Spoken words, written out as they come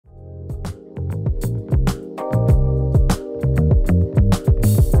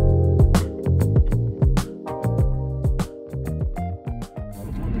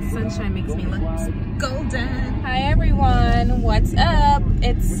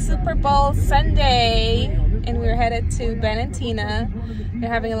Super Bowl Sunday, and we're headed to Ben and Tina. They're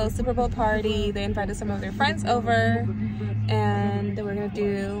having a little Super Bowl party. They invited some of their friends over, and we're gonna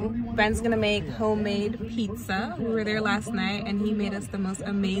do, Ben's gonna make homemade pizza. We were there last night, and he made us the most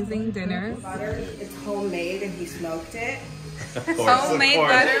amazing dinner. Butter, it's homemade, and he smoked it. Homemade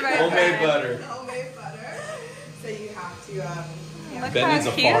butter. Homemade butter. Homemade butter. So you have to, Look Ben how needs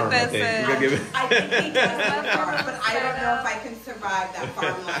a cute farm, this I think. is. You gotta give it. I think he does love farm, but I don't know if I can survive that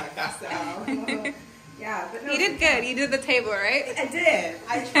farm life. So, yeah. But no, You did good. You did the table, right? I did.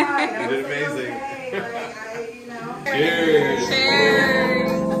 I tried. I You was did like, amazing. okay, like, you know. Cheers.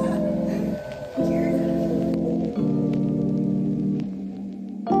 Cheers.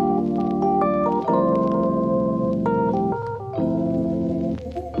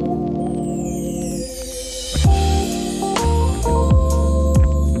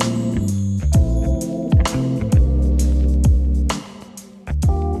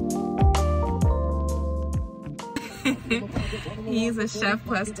 He's a chef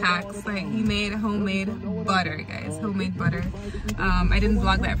plus tax. Like, he made homemade butter, guys. Homemade butter. I didn't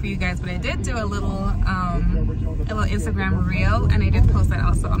vlog that for you guys, but I did do a little Instagram reel, and I did post that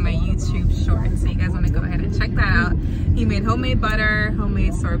also on my YouTube short. So you guys want to go ahead and check that out. He made homemade butter,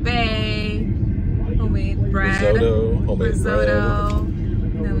 homemade sorbet, homemade bread, risotto.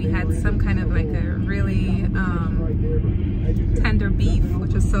 Then we had some kind of like a really tender beef,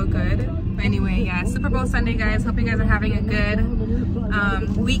 which was so good. But anyway, yeah, Super Bowl Sunday, guys. Hope you guys are having a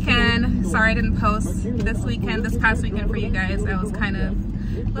good weekend. Sorry I didn't post this past weekend for you guys. I was kind of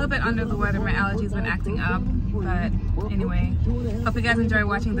a little bit under the weather. My allergies been acting up. But anyway, hope you guys enjoy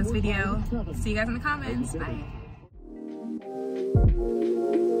watching this video. See you guys in the comments. Bye.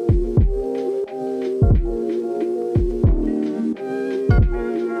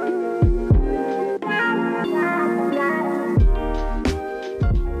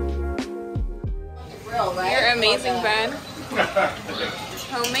 You're amazing, Ben.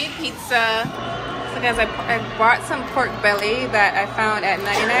 Homemade pizza. So guys, I bought some pork belly that I found at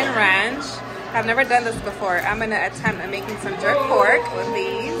 99 Ranch. I've never done this before. I'm gonna attempt at making some jerk pork with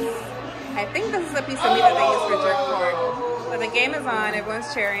these. I think this is a piece of meat that they use for jerk pork. But the game is on,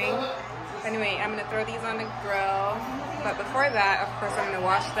 everyone's cheering. Anyway, I'm gonna throw these on the grill. But before that, of course, I'm gonna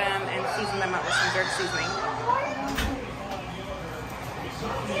wash them and season them up with some jerk seasoning.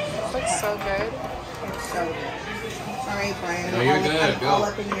 This looks so good. So good. All right, Brian. No, you're good. Go. All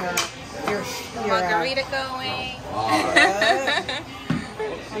up in your Margarita going.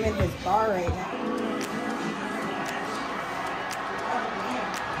 I'm in this bar right now.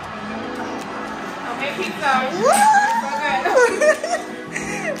 Okay, pizza. So good.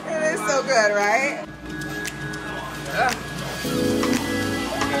 It is so good, right?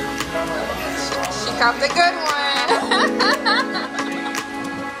 She caught the good one.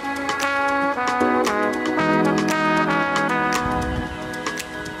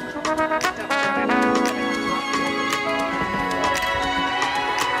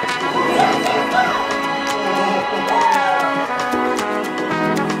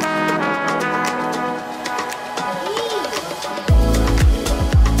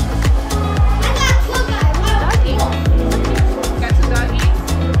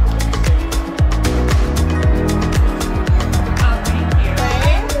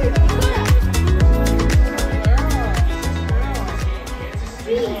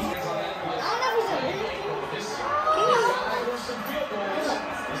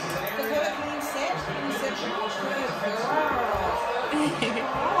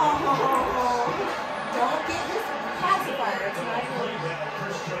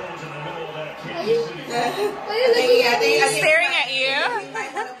 He's staring at you. He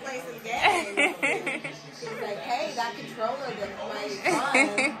might want to play some games. He's like, hey, that controller might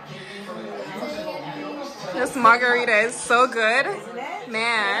fun. This margarita is so good,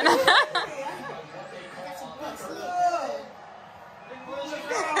 man.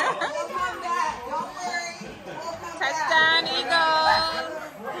 Touchdown, Eagles.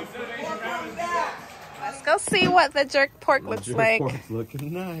 Let's go see what the jerk pork looks like. Pork's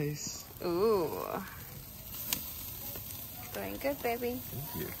looking nice. Ooh. Doing good, baby.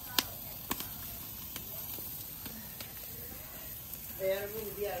 Thank you.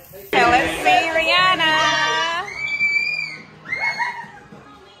 Okay, let's see Rihanna.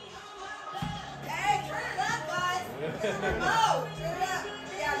 Hey, turn it up, guys. Oh, turn it up.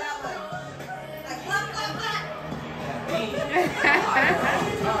 Yeah, that one. Like, clap, clap, clap.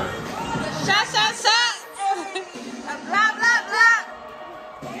 Shot, shot, shot. Blah, blah, blah.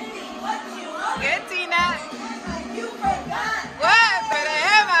 Good, Tina. You forgot. What? Better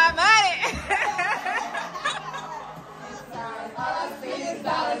have my money.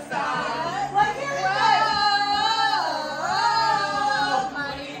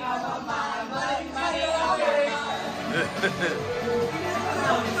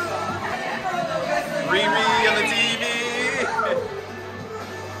 Riri on the TV.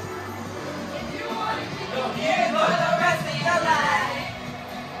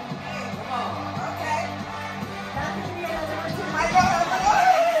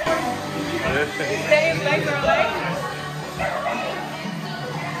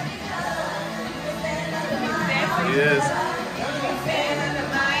 Yes.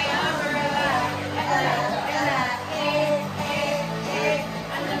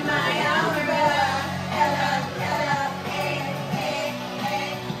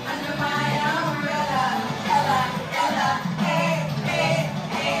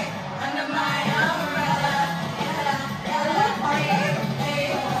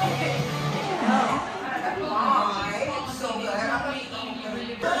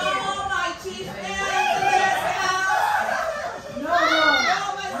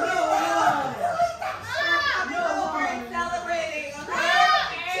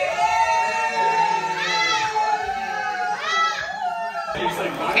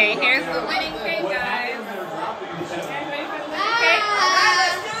 Okay, here's the winning cake, guys.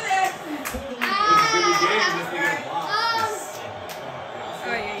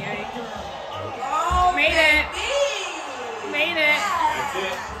 Made it. Made it.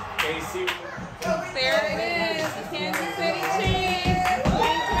 There it is. The Kansas City Chiefs.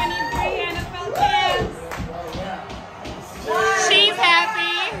 2023 NFL champs. She's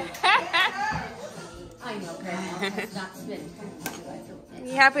happy. I know, Grandma. It's not spinning.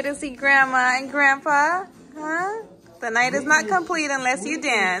 You happy to see Grandma and Grandpa? Huh? The night is not complete unless you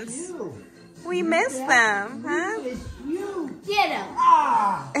dance. We miss them, huh? Get him. Get him.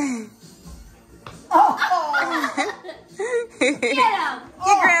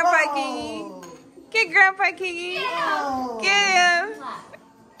 Get Grandpa Kiki. Get Grandpa Kiki. Get him.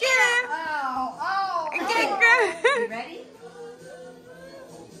 Get him. Get Grandpa. You ready?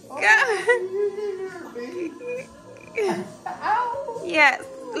 Yes.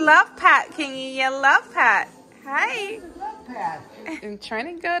 Love pat, Kingy. Yeah, love pat. Hi. I'm trying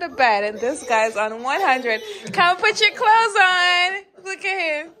to go to bed and this guy's on 100. Come put your clothes on. Look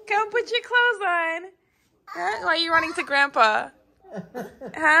at him. Come put your clothes on. Huh? Why are you running to Grandpa?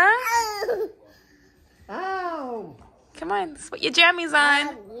 Huh? Come on. Let's put your jammies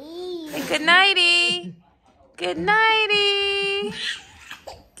on. Say good nighty. Good nighty.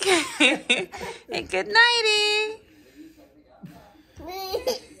 Hey, good nighty.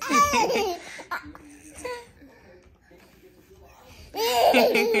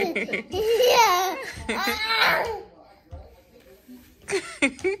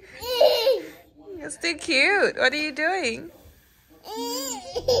 You're still cute. What are you doing?